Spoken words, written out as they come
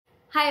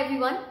Hi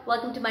everyone,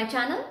 welcome to my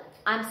channel.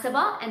 I'm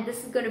Sabah and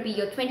this is going to be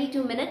your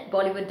 22-minute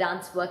Bollywood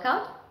dance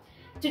workout.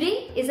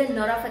 Today is a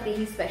NORA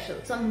FATEHI special,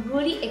 so I'm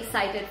really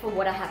excited for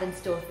what I have in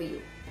store for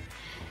you.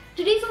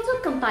 Today is also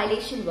a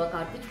compilation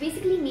workout, which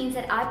basically means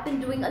that I've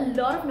been doing a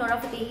lot of NORA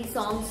FATEHI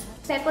songs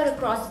peppered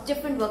across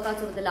different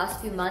workouts over the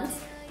last few months.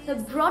 So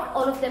I've brought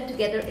all of them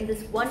together in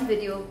this one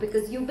video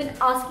because you've been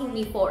asking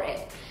me for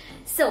it.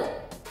 So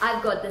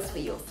I've got this for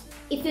you.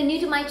 If you're new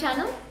to my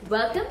channel,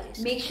 welcome.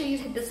 Make sure you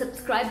hit the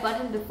subscribe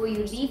button before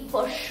you leave.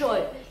 For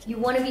sure, you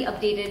want to be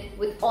updated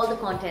with all the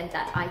content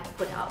that I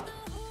put out.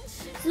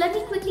 So let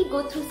me quickly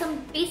go through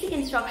some basic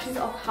instructions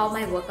of how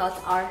my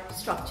workouts are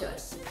structured.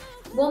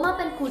 Warm-up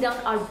and cool-down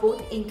are both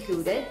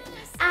included,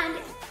 and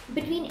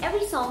between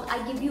every song,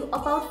 I give you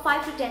about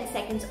 5 to 10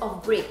 seconds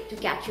of break to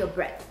catch your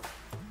breath.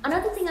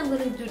 Another thing I'm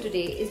going to do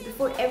today is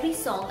before every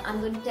song, I'm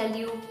going to tell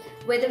you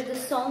whether the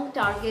song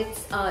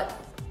targets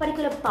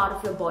particular part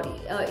of your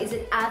body. Is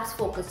it abs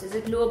focused? Is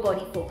it lower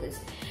body focused?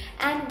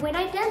 And when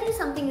I tell you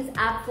something is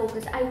ab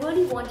focused, I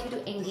really want you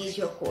to engage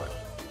your core.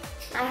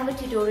 I have a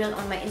tutorial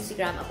on my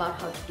Instagram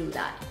about how to do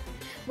that.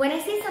 When I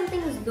say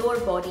something is lower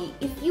body,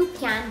 if you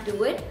can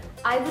do it,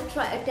 I would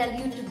tell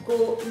you to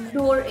go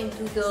lower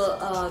into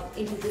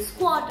the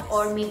squat,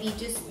 or maybe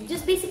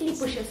just basically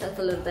push yourself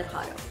a little bit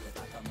harder.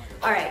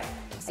 All right,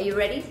 are you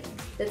ready?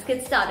 Let's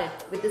get started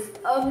with this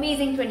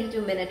amazing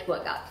 22-minute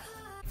workout.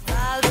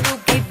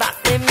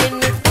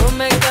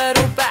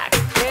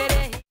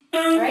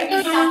 Alright,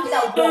 we start with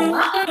our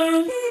warm-up.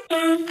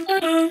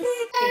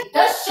 Take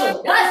the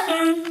shoulders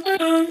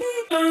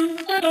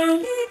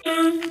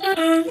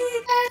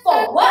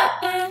forward.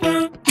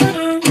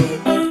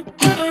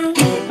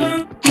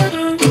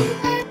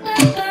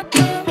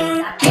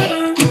 Okay,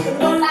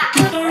 go back,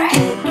 alright?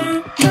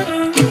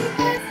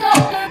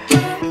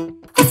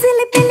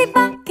 हौसले पहले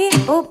बाकी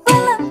ओ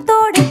पलम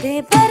तोड़ दे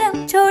परम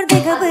छोड़ दे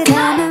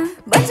घबराना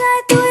बचाए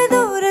तू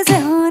दूर से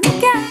होने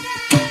क्या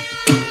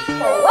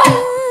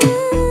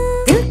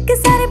दिल के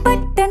सारे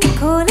बटन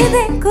खोल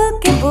दे खुल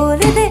के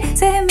बोल दे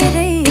सह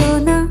मेरे हो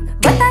ना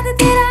बता दे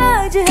तेरा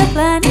आज है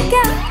प्लान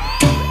क्या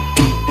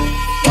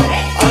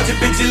आज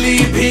बिजली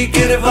भी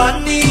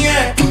गिरवानी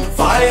है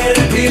फायर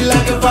भी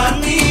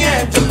लगवानी है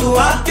जो तू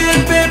आके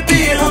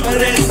बेबी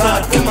हमारे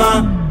साथ माँ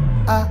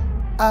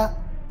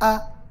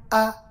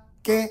आ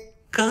के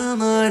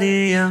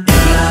कमरिया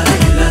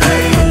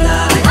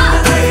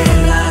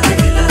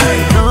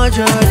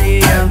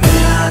नौजरिया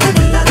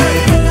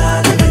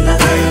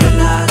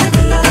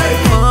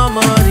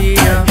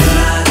कमरिया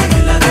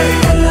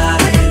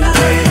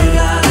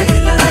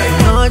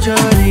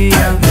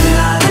नौजरिया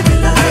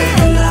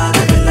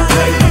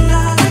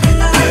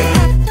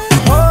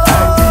ओ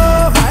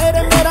हाय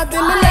रे मेरा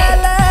दिल ले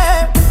ले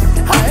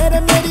हाय रे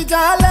मेरी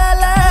जान ले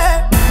ले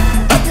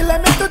बदले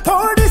में तू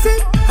थोड़ी सी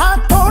हाँ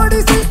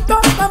थोड़ी सी तो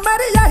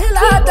कमरिया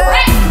हिला दे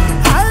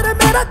हाय रे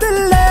मेरा दिल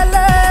ले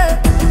ले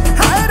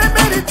हाय रे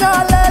मेरी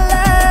जान ले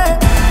ले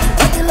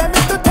बदले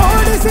में तू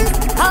थोड़ी सी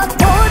हाँ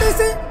थोड़ी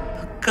सी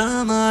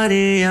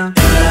कमरिया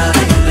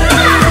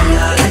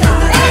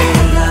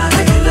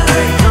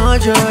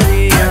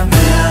नौजरिया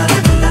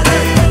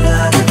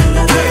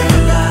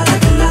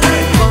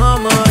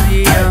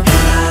कमरिया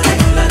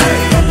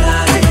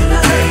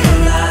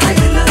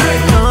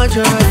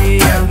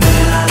नौजरिया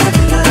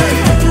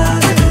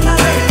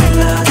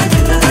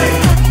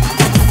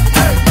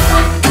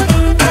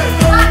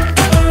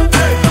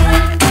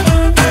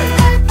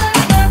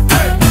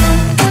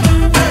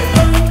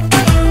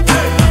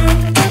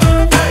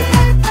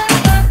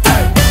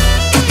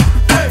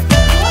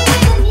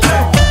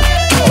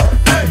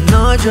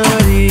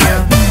नौजरिया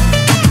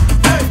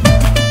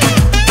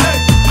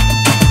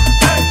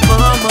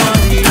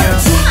कमरिया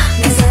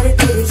नज़ारे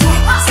तेरे ये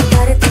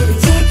सितारे तेरे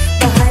ये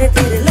बाहर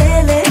तेरे ले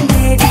ले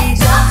मेरी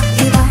जान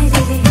ये बाहें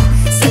ले ले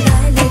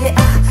सितारे ले ले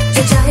आ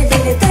जो चाहे ले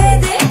ले दे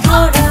दे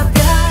थोड़ा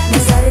प्यार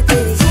नज़ारे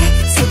तेरे ये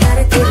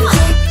सितारे तेरे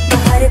ये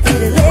बाहर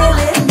तेरे ले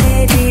ले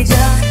मेरी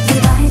जान ये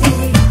बाहें ले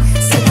ले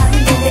सितारे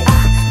ले ले आ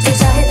जो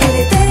चाहे ले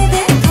ले दे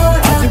दे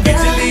थोड़ा प्यार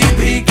बिजली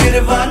भी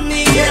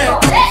गिरवानी है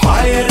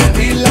फायर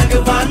भी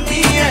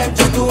लगवानी है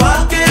जो तू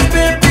आके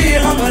बेबी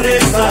हमारे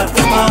साथ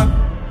माँ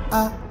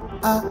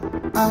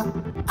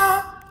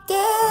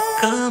के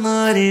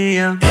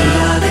कमरिया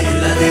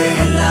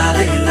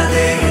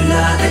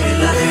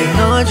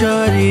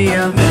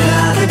नौजरिया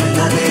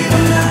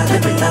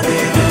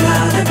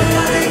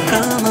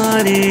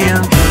कमरिया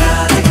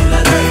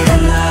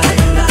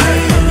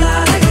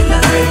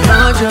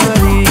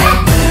नौजरिया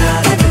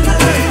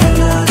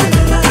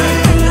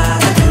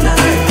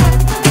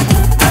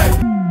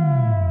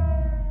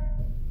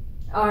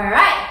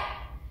Alright,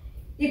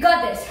 you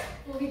got this.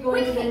 We go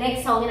into the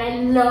next song, and I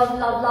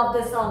love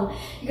this song.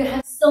 You're gonna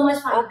have so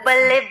much fun. ओ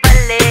बल्ले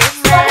बल्ले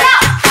मैं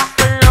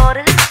फ्लोर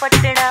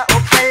पटना ओ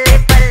बल्ले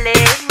बल्ले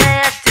मैं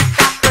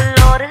अच्छा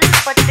फ्लोर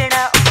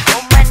पटना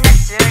ओ मैं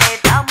नचने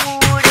दा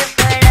मूड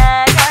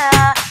बनाया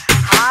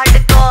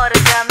हार्डकोर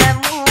का मैं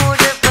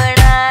मूड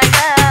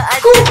बनाया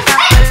अच्छा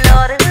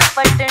फ्लोर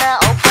पटना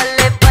ओ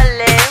बल्ले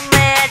बल्ले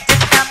मैं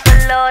अच्छा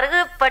फ्लोर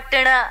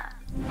पटना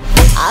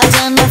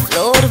आजा ना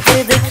फ्लोर पे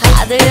दिखा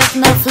दे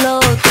अपना फ्लो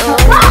तो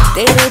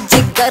तेरे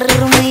जिगर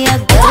में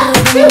अगर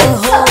दम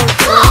हो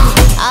तो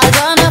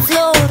आजा ना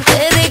फ्लोर पे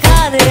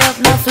दिखा दे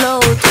अपना फ्लो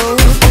तो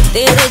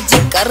तेरे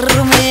जिगर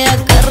में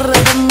अगर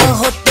दम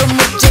हो तो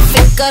मुझे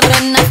फिक्र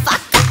न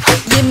फाका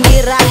ये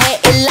मेरा है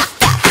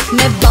इलाका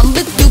मैं बम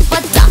तू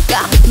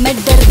पटाखा मैं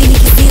डरती नहीं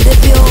किसी से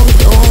प्यो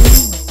तो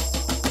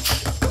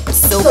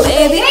So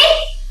baby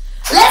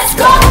let's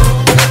go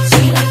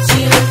नच्ची नच्ची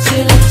नच्ची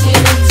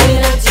नच्ची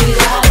नच्ची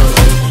जादू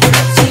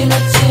नच्ची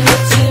नच्ची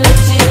नच्ची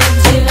नच्ची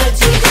नच्ची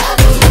नच्ची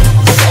जादू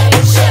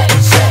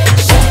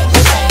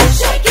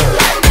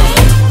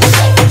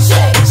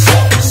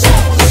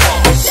नच्ची नच्ची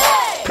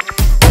नच्ची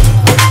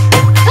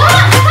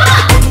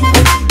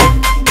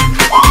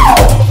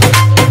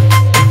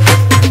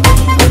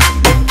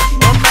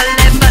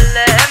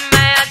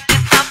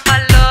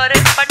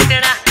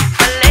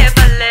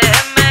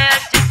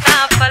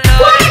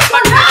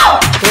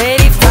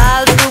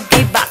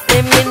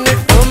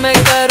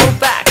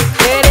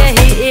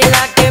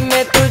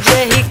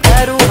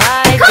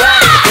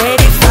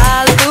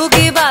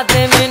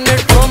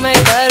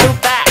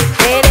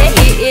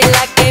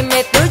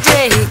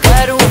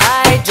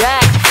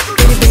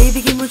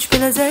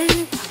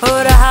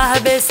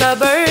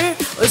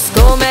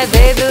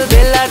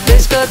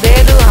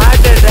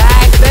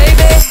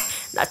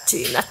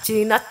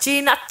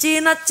नच्ची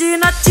नच्ची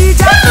नच्ची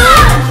जादू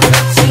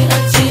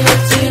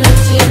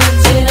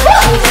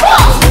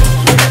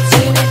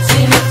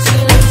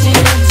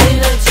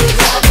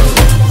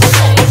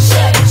shake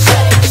shake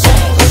shake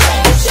shake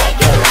shake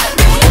shake it like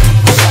me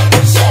shake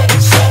shake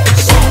shake shake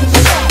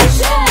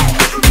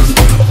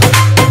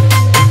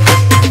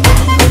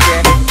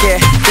shake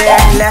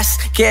Careless,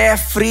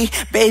 carefree,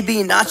 baby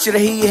नाच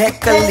रही है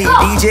कल्ली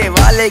डीजे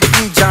वाले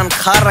की जान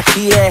खा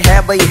रखी है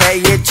भाई है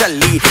ये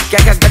चल्ली क्या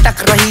क्या गटक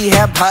रही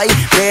है भाई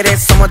मेरे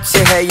समझ से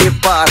है ये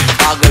पार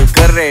पागल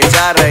करे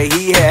जा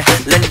रही है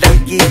लंदन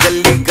की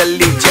गली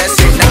गली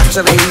जैसे नाच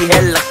रही है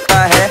लगता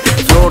है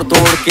फ्लोर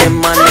तोड़ के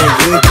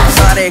मानेगी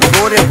सारे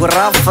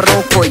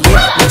कोरियोग्राफरों को ये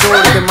जोड़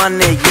के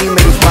मानेगी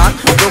मेरी बात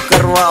तो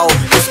करवाओ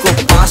इसको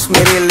पास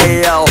मेरे ले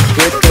आओ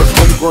ये तो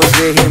तुमको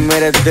से ही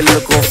मेरे दिल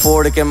को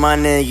फोड़ के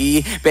मानेगी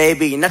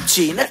बेबी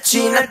नच्ची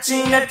नच्ची नच्ची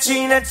नच्ची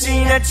नच्ची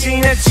नच्ची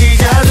नच्ची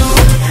जादू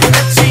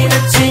नच्ची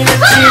नच्ची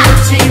नच्ची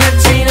नच्ची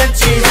नच्ची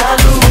नच्ची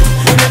जादू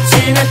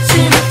नच्ची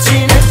नच्ची नच्ची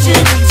नच्ची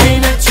नच्ची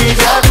नच्ची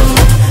जादू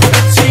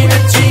नच्ची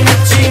नच्ची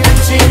नच्ची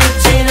नच्ची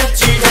नच्ची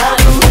नच्ची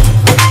जादू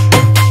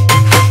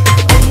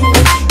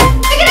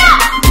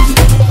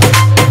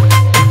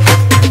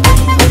ओ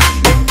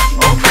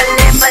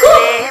बल्ले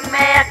बल्ले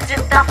मैं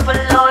अजता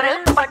फ्लोर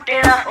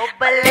पटना ओ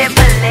बल्ले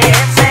बल्ले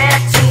मैं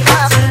अजता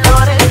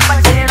फ्लोर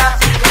पटना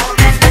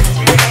मैं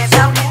नचने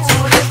का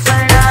मूड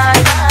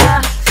बनाना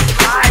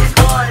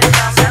हार्डकोर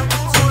का मैं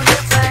mood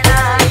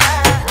banana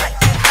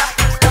अजता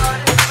floor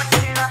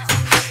Patna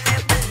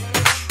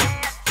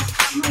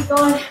Oh my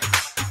god,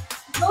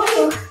 told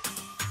you.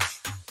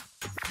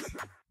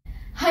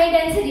 High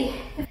intensity.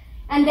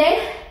 And then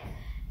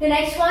the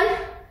next one,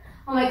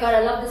 oh my god, I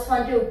love this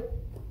one too.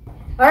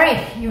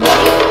 Alright, you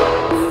ready?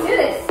 Let's do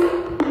this.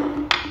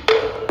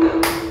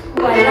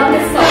 Oh, I love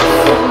this song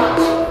so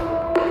much.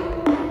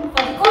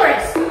 For the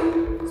chorus,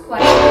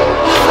 squat,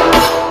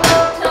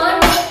 turn,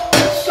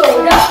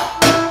 shoulder,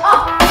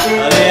 up.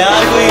 अरे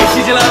यार कोई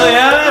AC चला दो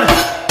यार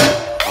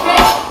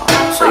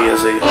सही है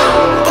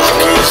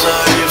बाकी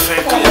सारे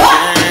फेंक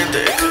लगे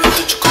देख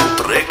तुझको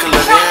ब्रेक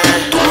लगे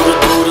दूर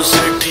दूर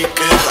से ठीक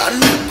है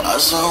रानी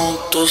पास आऊं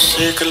तो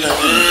सेक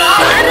लगे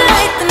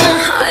इतना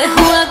हाय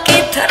हुआ कि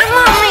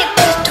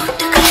थर्मामीटर टूट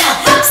गया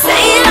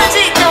सही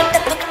जी का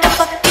टपक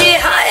टपक के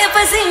हाय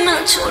पसीना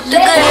छूट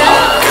गया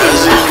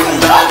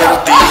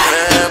करती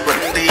है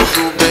बंदी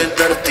तू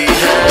बेदर्दी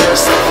है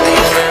सर्दी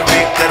में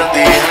भी कर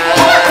दी है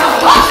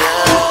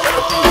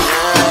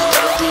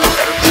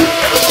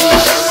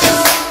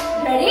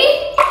Ready?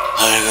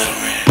 हाय घर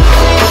में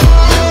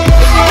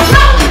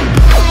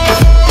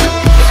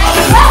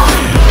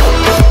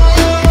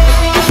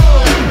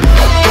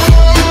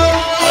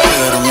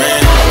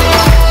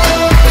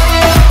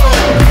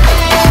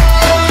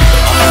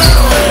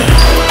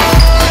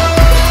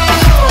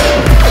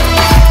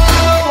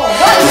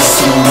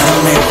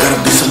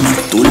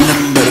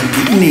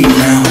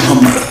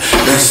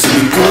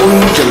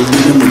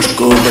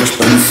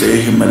बचपन से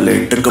हिमालय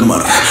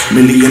कमर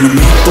मिलियन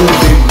में तो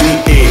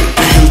बेबी एक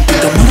हिलती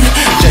कमर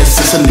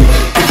जैसे सनी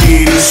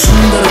तेरी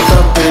सुंदरता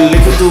पे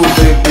लिख दूं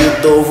बेबी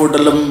 2 फुट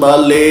लंबा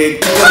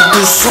लेख कर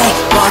दूं 100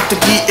 बात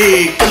की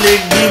एक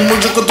लेगी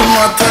मुझको तो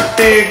माथा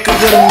टेक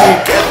गर्मी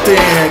कहते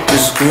हैं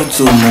किसको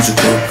तो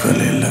मुझको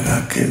गले लगा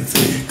के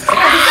देख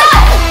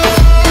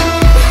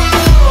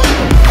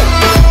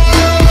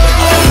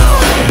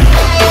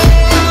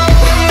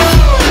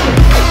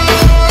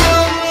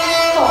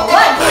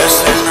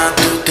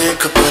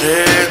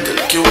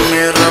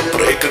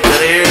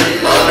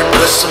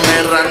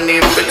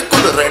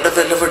बिल्कुल रेड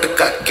वेलवेट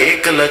का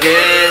केक लगे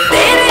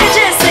तेरे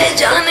जैसे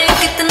जाने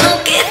कितनों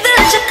के दिल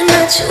चकना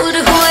चूर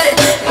हुए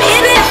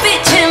मेरे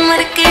पीछे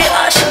मर के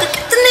आशिक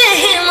कितने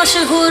ही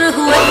मशहूर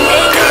हुए।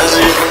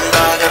 कैसी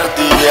गुंडा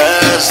करती है,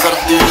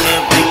 सर्दी में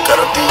भी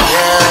करती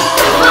है।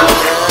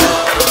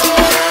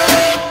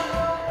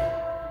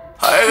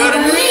 हाय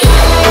गर्मी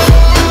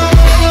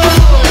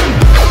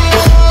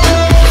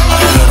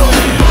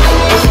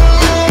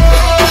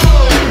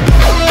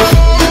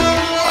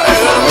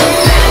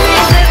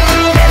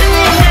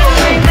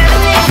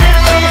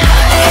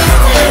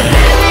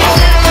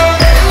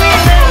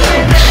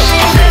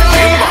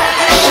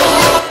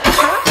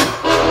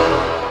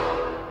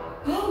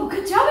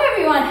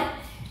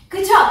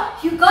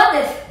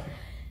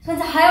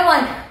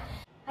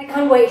I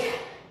can't wait.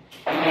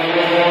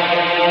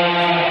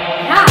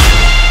 Yeah.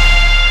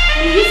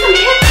 And use some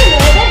hips a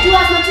little bit. Do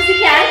as much as you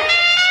can.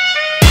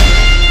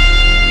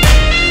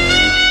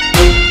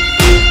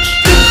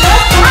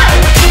 First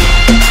time.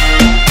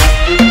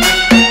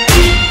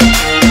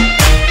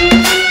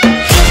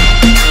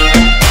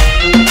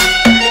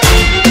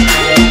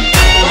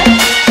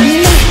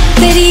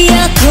 तेरी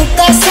आँखों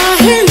का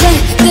साहिल मैं,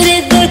 तेरे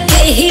दिल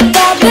के ही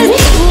काबिल,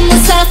 तू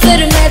मुसाफिर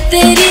मैं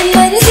तेरी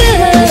मंजिल।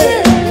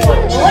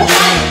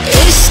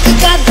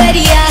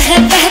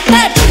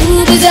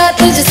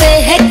 तुझसे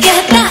है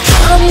कहता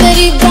हाँ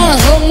मेरी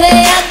बाहों में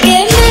आके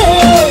मिल।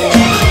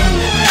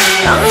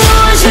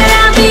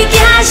 शराबी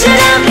क्या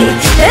शराबी,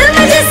 दिल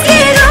में जिसके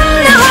गम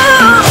न हो,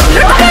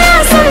 लुट गया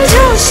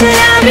समझो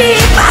शराबी,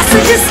 पास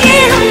जिसके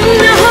हम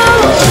न हो।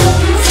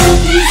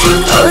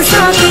 ओ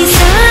साकी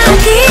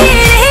साकी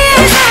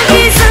रे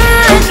साकी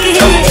साकी,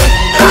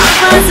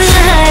 पास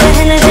रह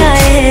न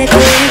जाए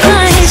कोई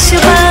ख्वाहिश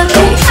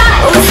बाकी।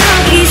 ओ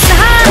साकी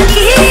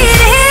साकी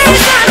रे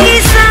साकी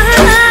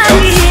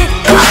साकी,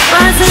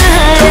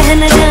 रह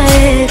न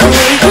जाए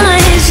कोई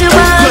ख्वाहिश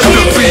बाकी।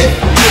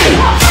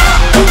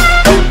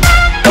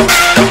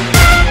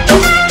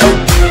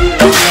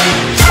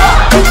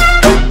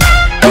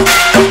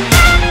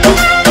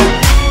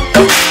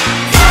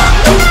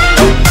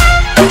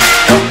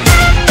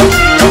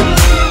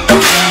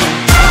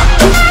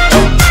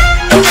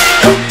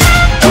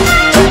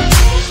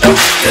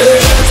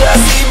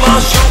 जैसी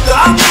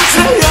माशूका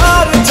मुझे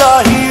यार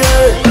चाहिए,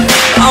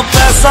 ना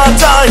पैसा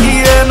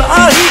चाहिए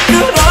ना ही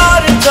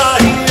करार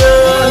चाहिए।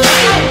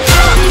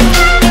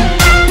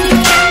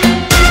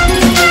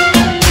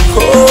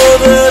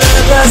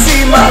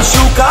 जैसी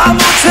माशूका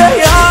मुझे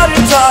यार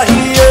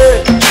चाहिए,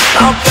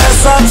 ना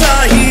पैसा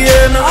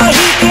चाहिए ना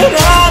ही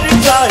करार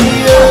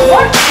चाहिए।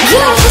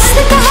 ये हुस्न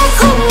का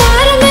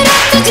खुमार मेरा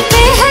तुझ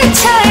पे है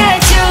छाया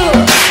जो,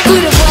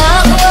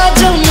 कुर्बान हुआ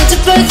जो मुझ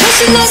पर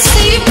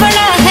खुशनसीब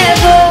पड़ा है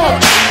वो।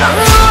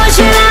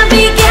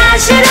 शराबी क्या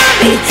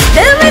शराबी,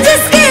 दिल में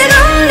जिसके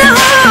गम न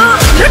हो,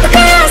 लुट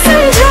गया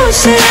समझो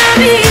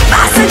शराबी,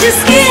 पास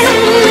जिसके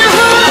हम न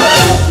हो।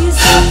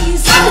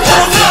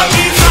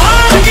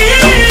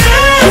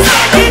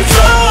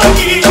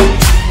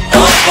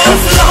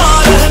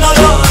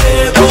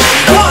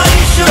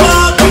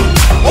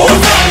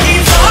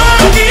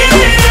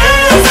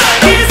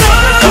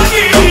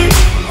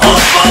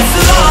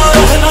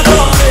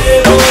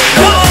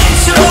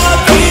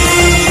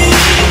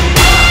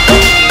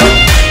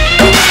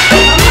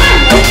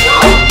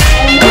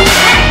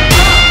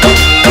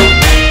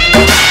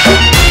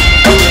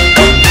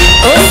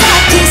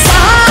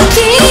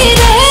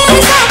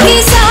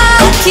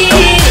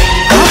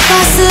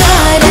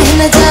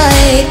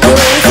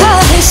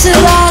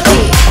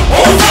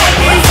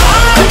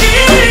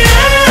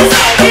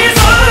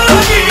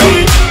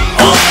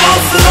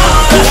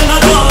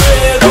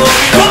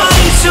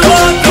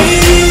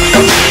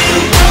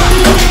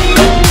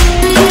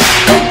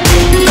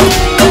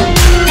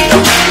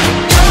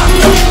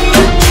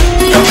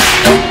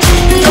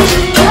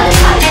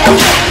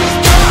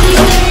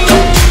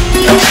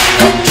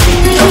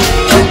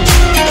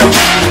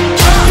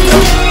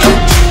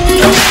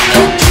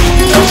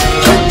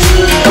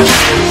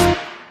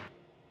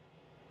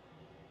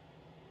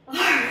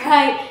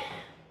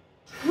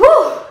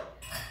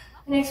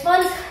 Next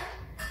one's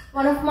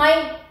one of my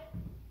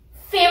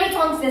favorite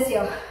songs this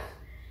year.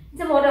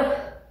 It's a motto.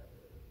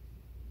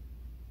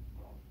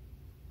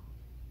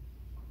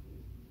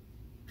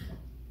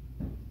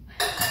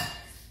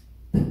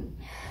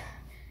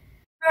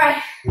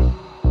 Alright,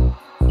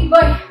 keep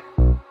going.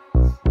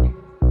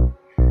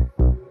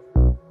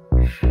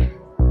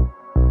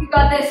 You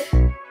got this.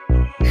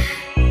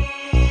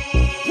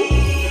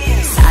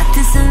 साथ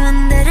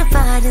समंदर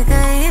पार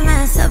गई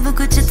मैं, सब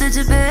कुछ तुझ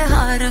पे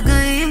हार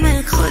गई मैं,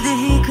 खुद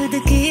ही खुद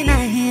की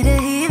नहीं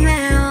रही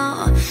मैं।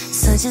 ओ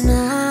सजना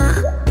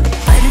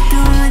पर तू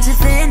मुझ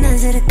पे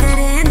नजर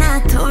करे ना,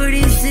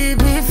 थोड़ी सी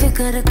भी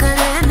फिक्र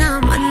करे ना,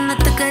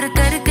 मन्नत कर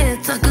कर के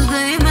थक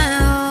गई मैं।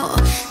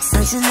 ओ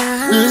सजना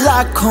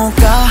लाखों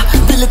का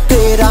दिल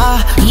तेरा,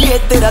 ये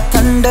तेरा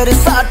थंडर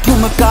सा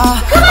ठुमका,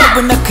 अब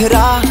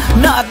नखरा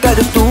ना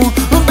कर तू,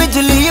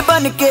 बिजली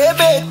बन के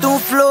बे तू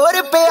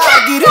फ्लोर पे आ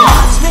गिरा।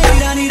 मेरी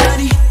रानी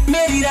रानी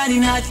मेरी रानी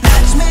नाच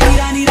नाच, मेरी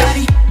रानी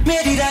रानी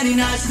मेरी रानी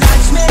नाच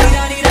नाच, मेरी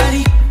रानी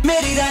रानी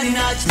मेरी रानी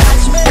नाच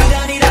नाच, मेरी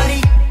रानी रानी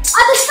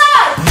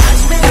नाच,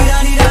 मेरी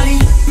रानी रानी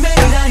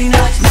मेरी रानी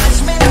नाच नाच,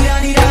 मेरी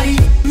रानी रानी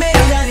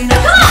मेरी रानी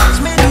नाच।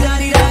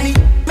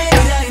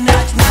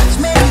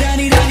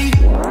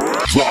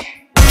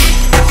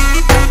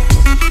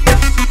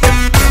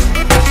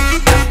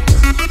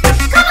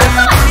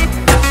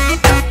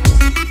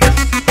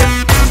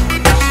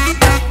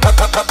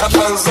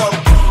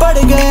 पड़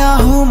गया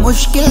हूँ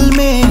मुश्किल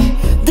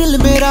में, दिल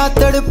मेरा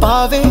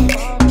तड़पावे,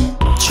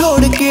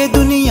 छोड़ के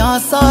दुनिया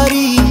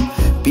सारी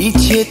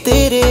पीछे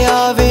तेरे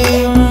आवे।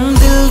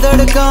 दिल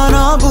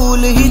धड़काना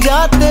भूल ही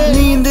जाते,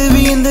 नींद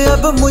वींद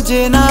अब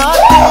मुझे ना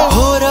आते,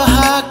 हो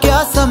रहा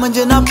क्या समझ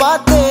ना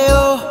पाते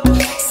हो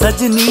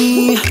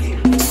सजनी।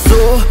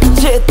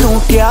 सोचे तू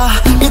क्या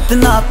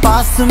इतना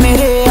पास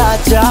मेरे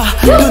आजा,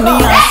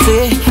 दुनिया से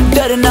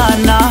डरना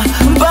ना,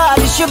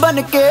 बारिश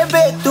बन के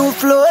बे तू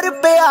फ्लोर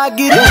पे आ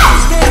गिरी।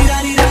 मेरी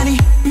रानी रानी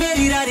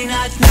मेरी रानी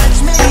नाच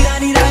नाच, मेरी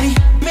रानी रानी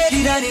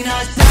मेरी रानी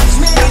नाच नाच,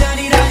 मेरी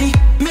रानी रानी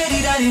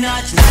मेरी रानी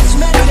नाच नाच,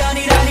 मेरी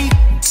रानी रानी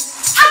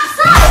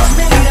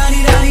मेरी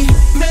रानी रानी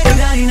मेरी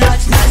रानी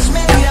नाच नाच,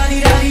 मेरी रानी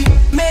रानी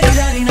मेरी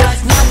रानी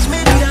नाच नाच,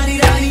 मेरी रानी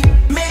रानी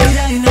मेरी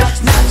रानी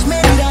नाच नाच,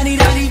 मेरी रानी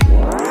रानी।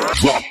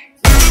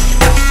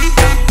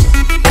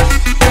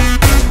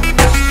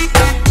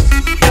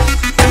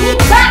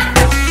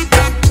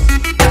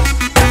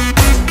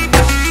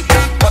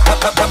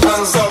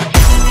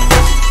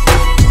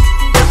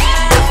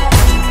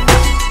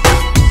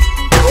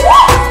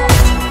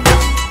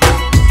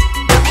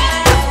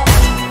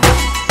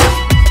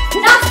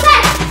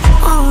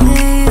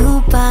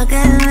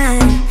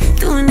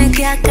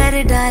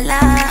 डाला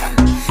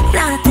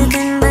रात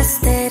दिन बस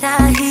तेरा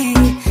ही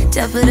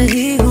जब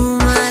रही हूँ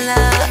माला,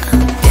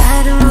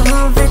 प्यार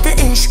मोहब्बत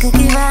इश्क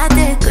की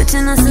बातें कुछ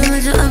न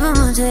समझो अब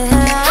मुझे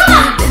है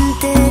आदत, दिन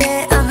तेरे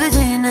अब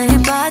जी नहीं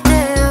पाते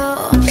हो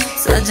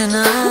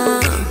सजना।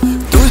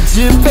 तुझ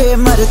पे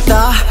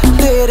मरता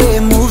तेरे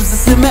मूव्स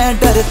से मैं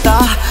डरता,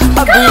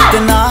 अब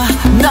इतना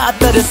ना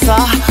तरसा,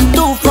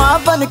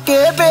 तूफान बन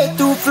के बे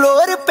तू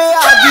फ्लोर पे आ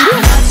गिरी।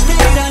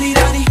 मेरी रानी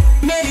रानी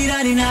मेरी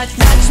रानी नाच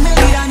नाच,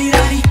 मेरी रानी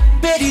रानी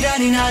मेरी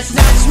रानी नाच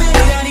नाच,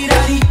 मेरी रानी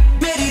रानी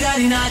मेरी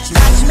रानी नाच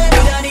नाच, मेरी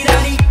रानी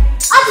रानी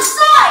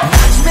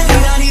नाच, मेरी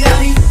रानी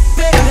रानी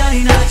मेरी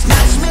रानी नाच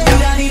नाच, मेरी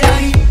रानी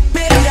रानी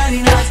मेरी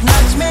रानी नाच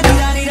नाच, मेरी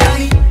रानी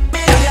रानी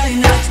मेरी रानी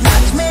नाच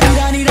नाच, मेरी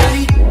रानी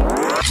रानी।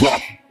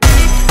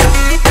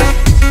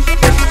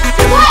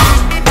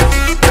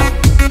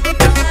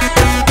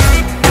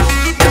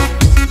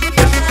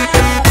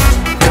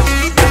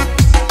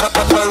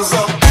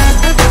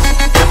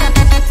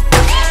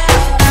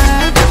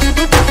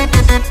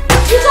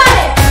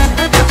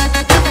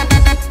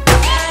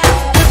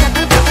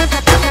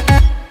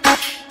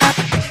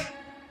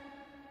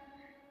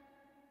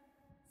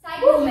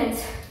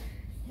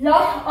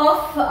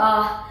 Lot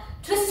of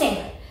twisting.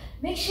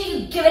 Make sure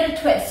you give it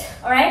a twist.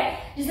 All right.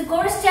 Just the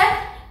chorus step.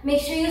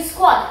 Make sure you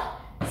squat.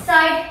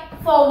 Side,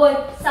 forward,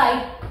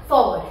 side,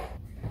 forward.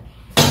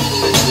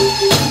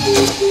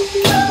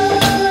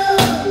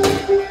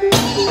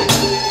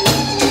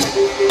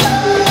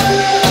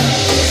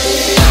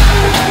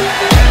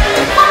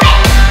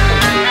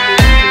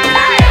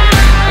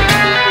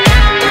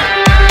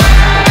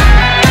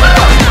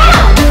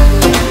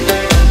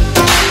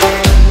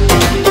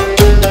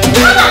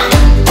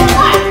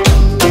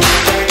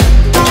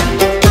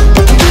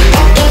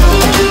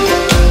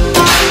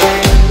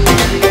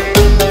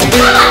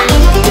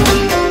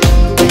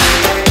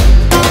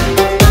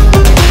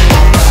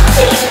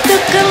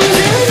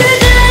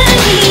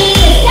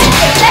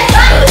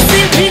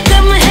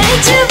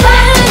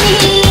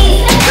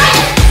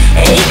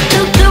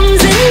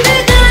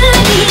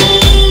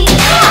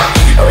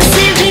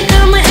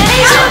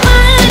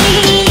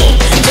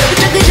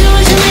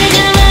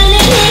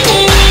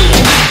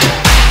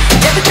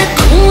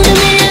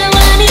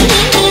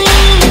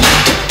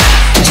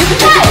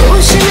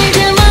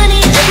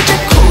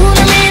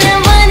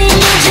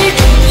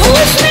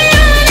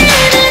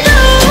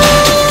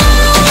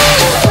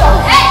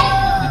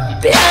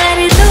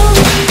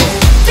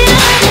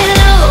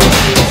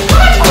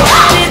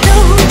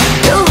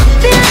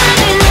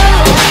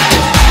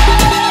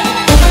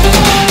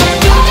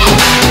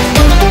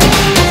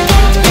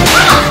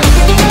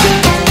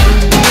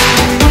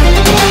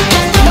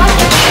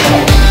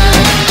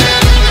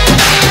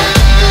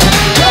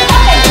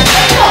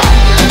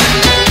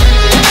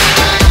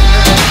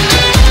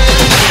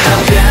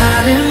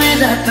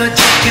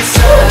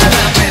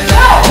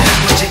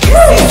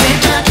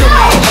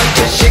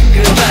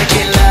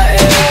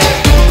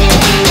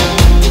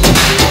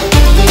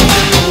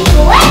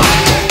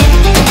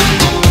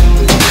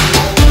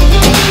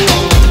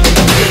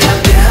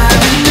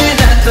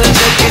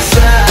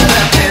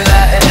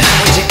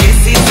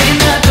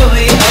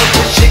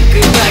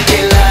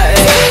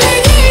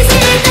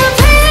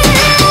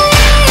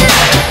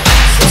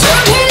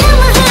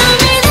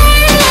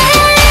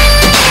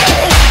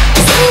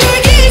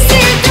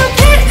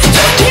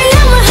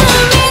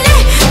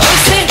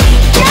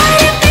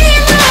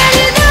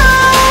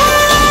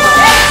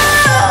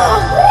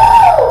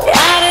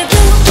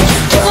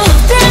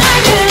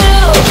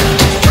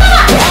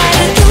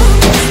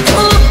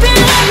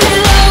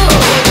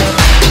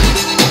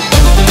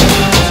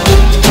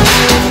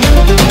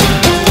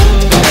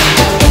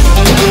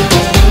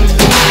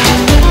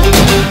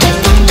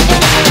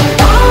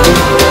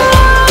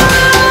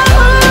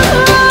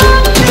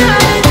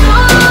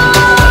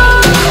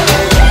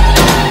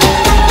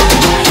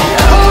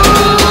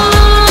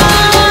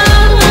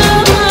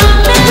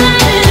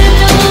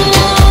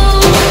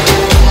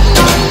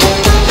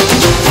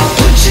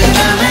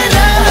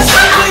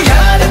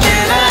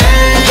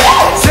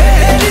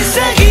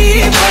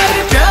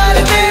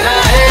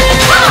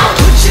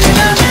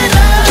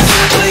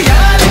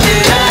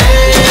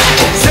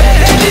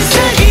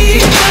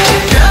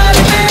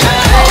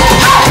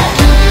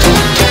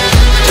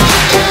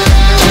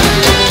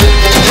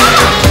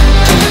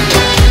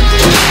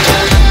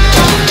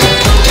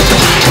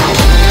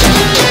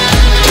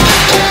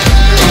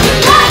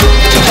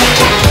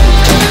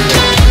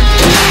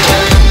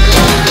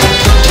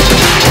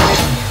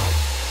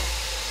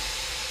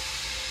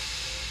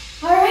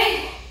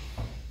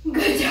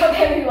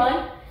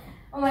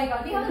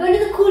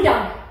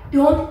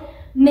 Don't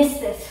miss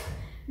this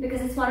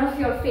because it's one of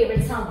your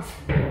favorite songs.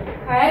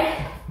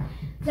 Alright,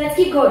 let's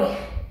keep going.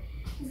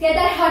 Let's get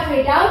that heart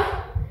rate down.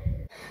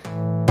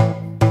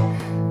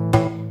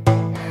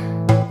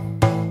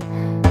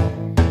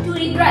 2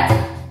 deep breaths.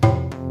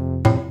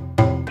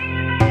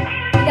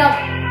 Down.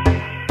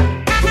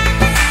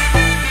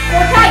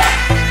 4 tight.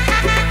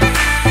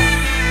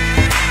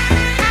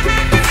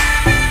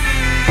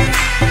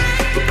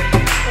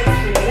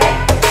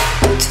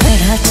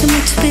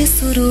 मुझ पे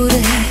सुरूर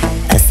है,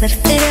 असर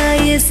तेरा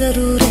ये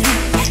जरूर है,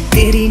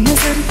 तेरी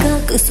नजर का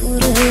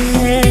कसूर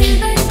है।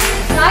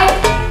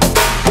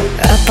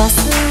 पास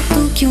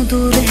तू क्यों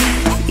दूर है,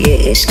 ये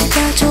इश्क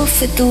का जो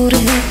फितूर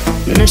है,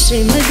 नशे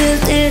में दिल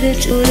तेरे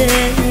चूर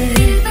है।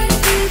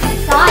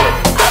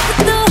 अब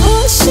तो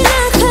होश ना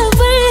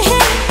खबर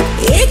है,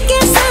 ये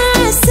कैसा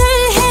असर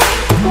है,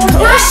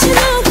 होश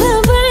ना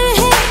खबर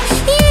है,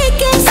 ये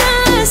कैसा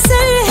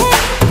असर है,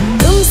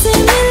 तुमसे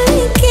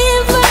मिलने के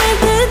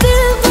बाद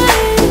दिल भर,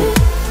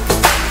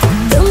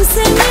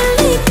 तुमसे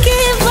मिलने के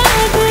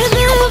बाद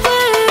दिल भर।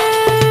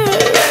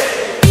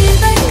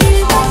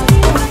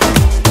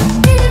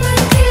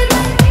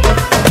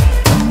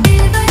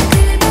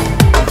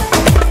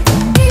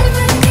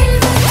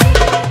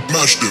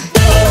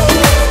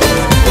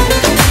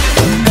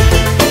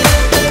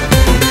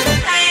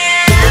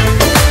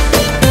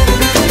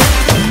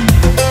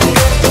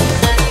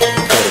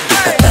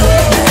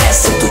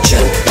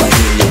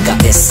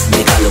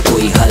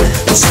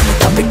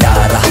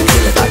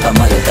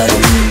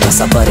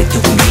 सबर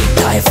क्यों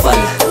मीठा है फल।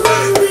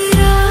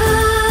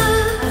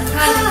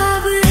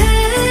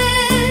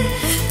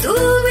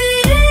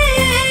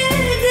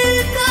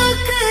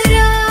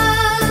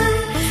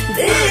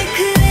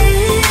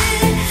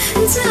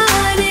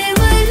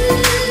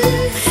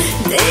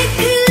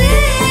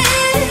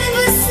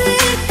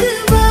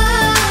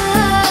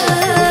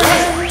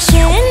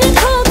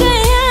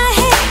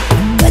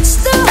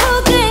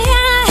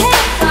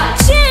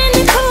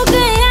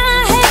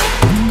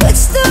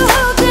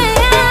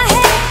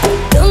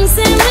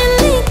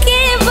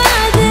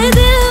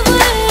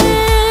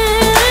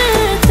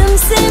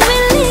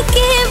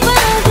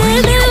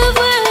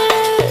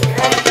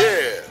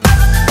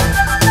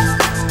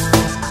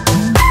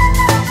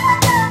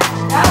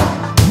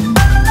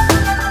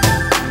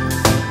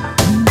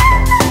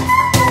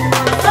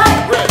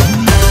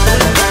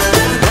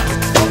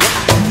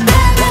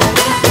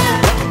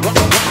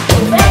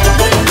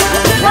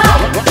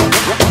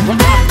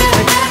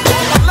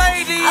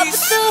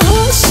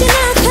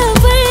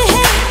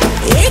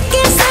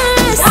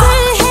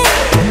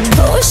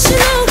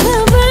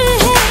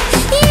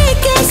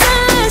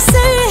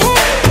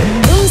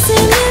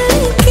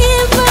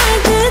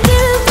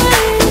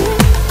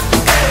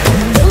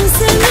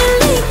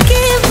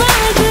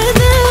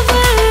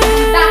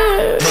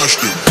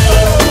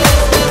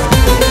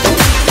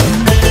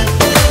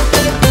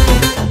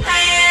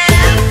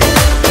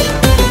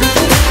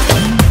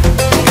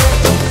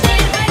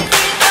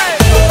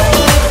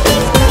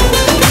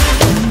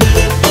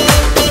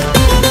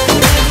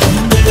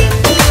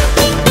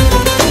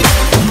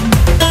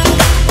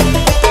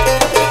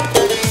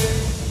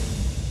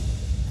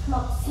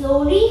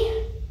 Slowly,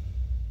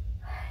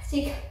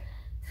 take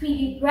 3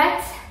 deep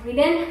breaths. Breathe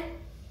in,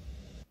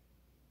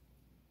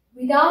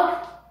 breathe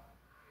out,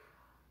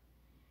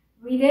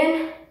 breathe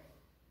in,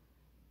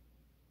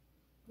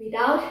 breathe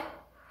out,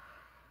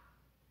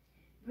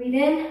 breathe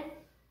in,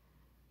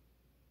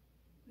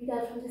 breathe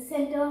out from the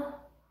center.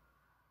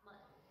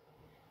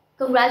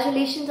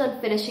 Congratulations on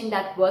finishing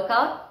that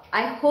workout.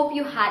 I hope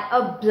you had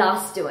a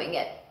blast doing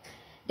it.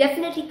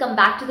 Definitely come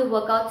back to the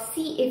workout,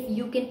 see if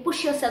you can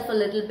push yourself a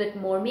little bit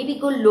more, maybe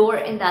go lower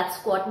in that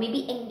squat,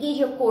 maybe engage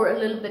your core a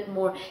little bit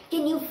more.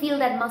 Can you feel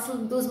that muscle,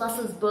 those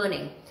muscles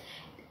burning?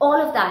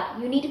 All of that,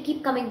 you need to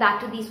keep coming back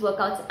to these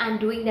workouts and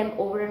doing them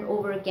over and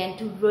over again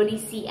to really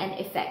see an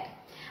effect.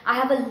 I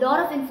have a lot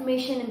of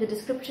information in the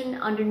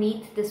description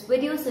underneath this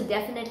video, so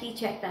definitely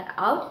check that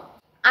out.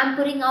 I'm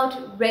putting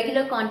out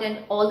regular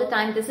content all the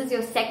time. This is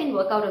your second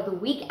workout of the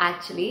week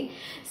actually.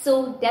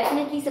 So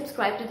definitely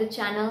subscribe to the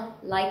channel,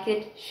 like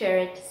it, share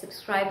it,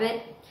 subscribe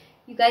it.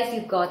 You guys,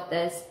 you got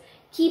this.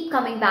 Keep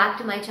coming back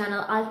to my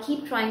channel. I'll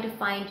keep trying to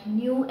find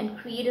new and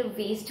creative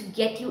ways to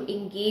get you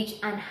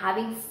engaged and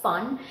having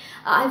fun.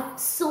 I have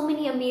so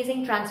many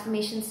amazing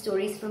transformation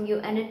stories from you,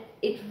 and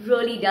it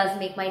really does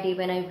make my day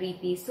when I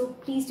read these. So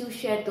please do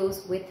share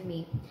those with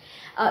me.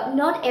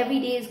 Not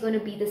every day is going to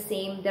be the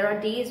same. There are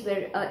days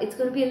where it's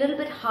going to be a little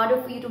bit harder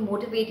for you to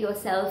motivate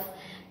yourself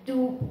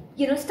to,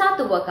 start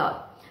the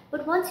workout.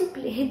 But once you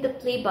hit the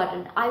play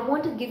button, I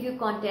want to give you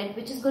content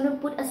which is going to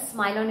put a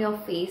smile on your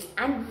face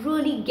and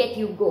really get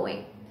you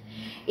going.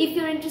 If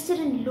you're interested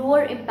in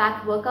lower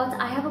impact workouts,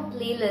 I have a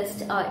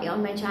playlist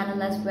on my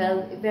channel as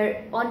well,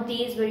 where on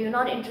days where you're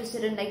not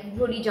interested in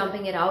really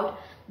jumping it out,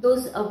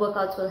 those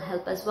workouts will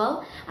help as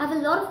well. I have a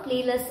lot of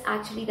playlists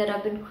actually that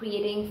I've been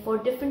creating for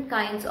different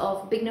kinds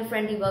of beginner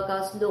friendly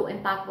workouts, low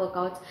impact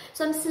workouts.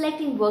 So I'm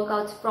selecting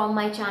workouts from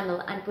my channel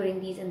and putting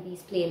these in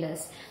these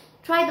playlists.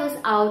 Try those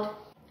out.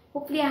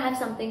 Hopefully I have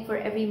something for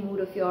every mood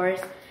of yours,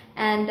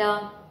 and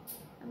I'm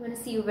going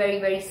to see you very,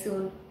 very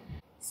soon.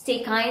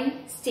 Stay kind,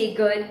 stay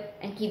good,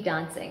 and keep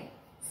dancing.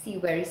 See you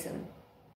very soon.